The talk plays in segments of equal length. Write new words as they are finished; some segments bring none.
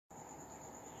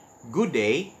Good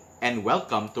day and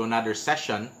welcome to another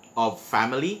session of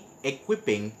Family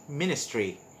Equipping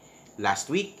Ministry. Last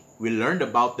week, we learned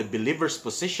about the believer's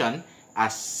position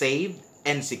as saved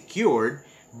and secured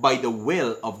by the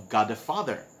will of God the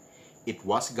Father. It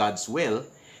was God's will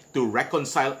to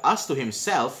reconcile us to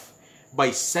Himself by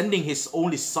sending His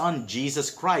only Son, Jesus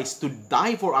Christ, to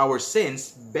die for our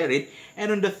sins, buried,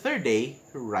 and on the third day,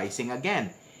 rising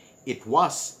again. It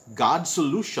was God's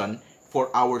solution for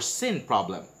our sin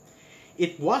problem.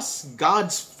 It was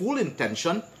God's full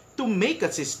intention to make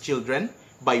us His children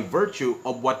by virtue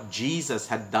of what Jesus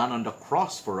had done on the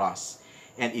cross for us.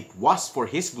 And it was for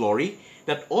His glory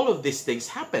that all of these things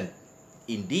happened.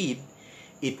 Indeed,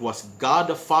 it was God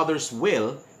the Father's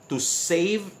will to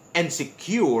save and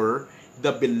secure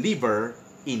the believer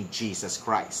in Jesus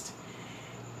Christ.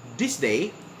 This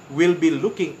day, we'll be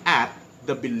looking at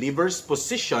the believer's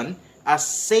position as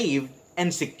saved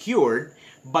and secured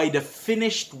by the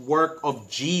finished work of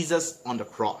Jesus on the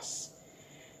cross.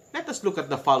 Let us look at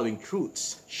the following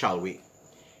truths, shall we?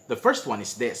 The first one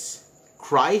is this: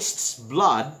 Christ's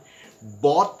blood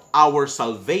bought our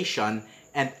salvation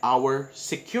and our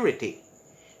security.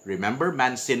 Remember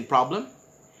man's sin problem?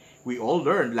 We all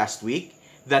learned last week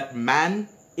that man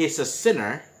is a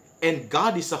sinner and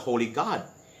God is a holy God.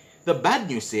 The bad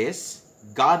news is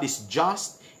God is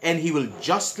just and He will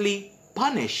justly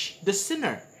punish the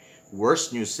sinner.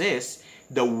 Worst news is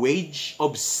the wage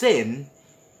of sin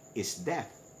is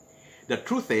death. The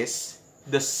truth is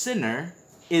the sinner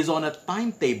is on a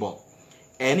timetable.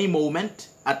 Any moment,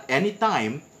 at any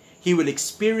time, he will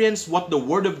experience what the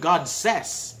Word of God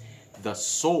says: the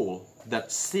soul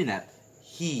that sinneth,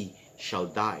 he shall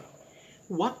die.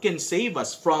 What can save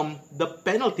us from the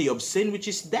penalty of sin, which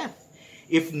is death?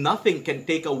 If nothing can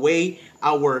take away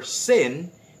our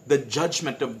sin, the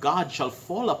judgment of God shall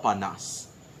fall upon us.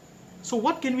 So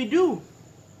what can we do?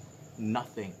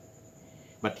 Nothing.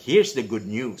 But here's the good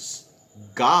news.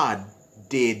 God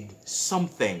did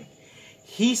something.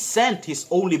 He sent His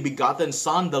only begotten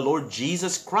Son, the Lord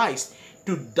Jesus Christ,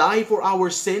 to die for our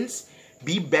sins,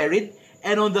 be buried,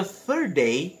 and on the third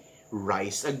day,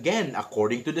 rise again,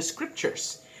 according to the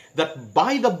Scriptures. That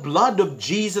by the blood of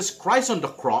Jesus Christ on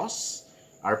the cross,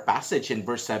 our passage in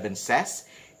verse 7 says,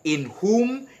 in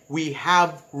whom we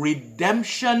have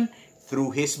redemption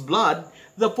through His blood,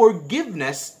 the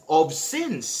forgiveness of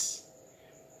sins.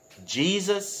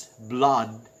 Jesus'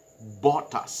 blood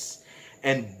bought us.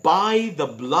 And by the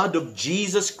blood of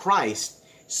Jesus Christ,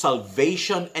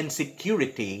 salvation and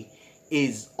security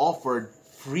is offered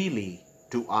freely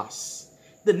to us.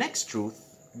 The next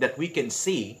truth that we can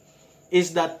see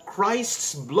is that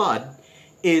Christ's blood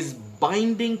is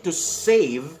binding to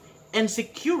save and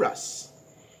secure us.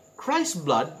 Christ's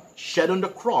blood shed on the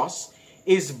cross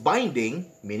is binding,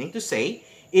 meaning to say,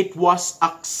 it was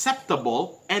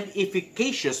acceptable and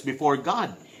efficacious before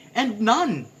God, and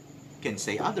none can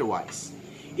say otherwise.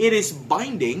 It is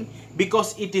binding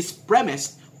because it is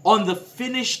premised on the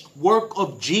finished work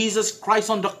of Jesus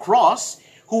Christ on the cross,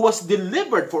 who was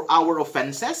delivered for our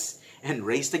offenses and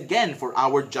raised again for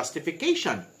our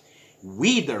justification.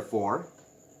 We, therefore,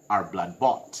 are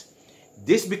blood-bought.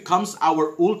 This becomes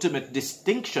our ultimate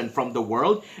distinction from the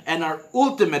world and our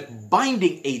ultimate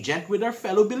binding agent with our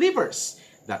fellow believers,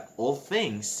 that all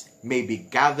things may be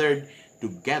gathered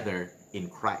together in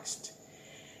Christ.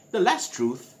 The last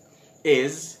truth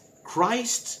is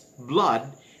Christ's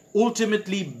blood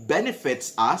ultimately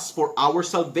benefits us for our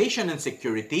salvation and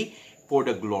security for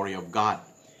the glory of God.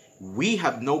 We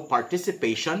have no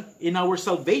participation in our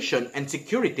salvation and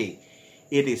security.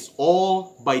 It is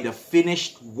all by the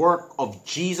finished work of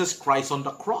Jesus Christ on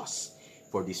the cross.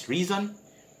 For this reason,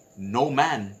 no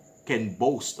man can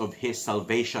boast of his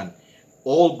salvation.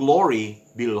 All glory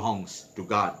belongs to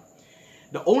God.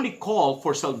 The only call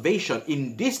for salvation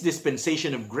in this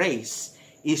dispensation of grace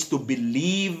is to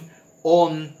believe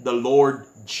on the Lord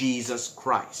Jesus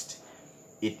Christ.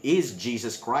 It is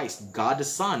Jesus Christ, God the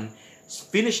Son's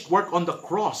finished work on the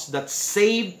cross that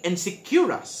saved and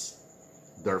secured us.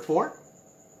 Therefore,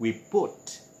 we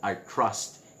put our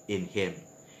trust in Him.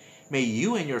 May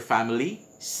you and your family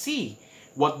see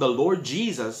what the Lord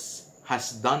Jesus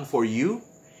has done for you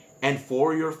and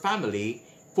for your family,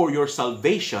 for your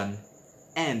salvation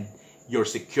and your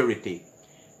security.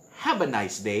 Have a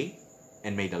nice day,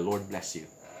 and may the Lord bless you.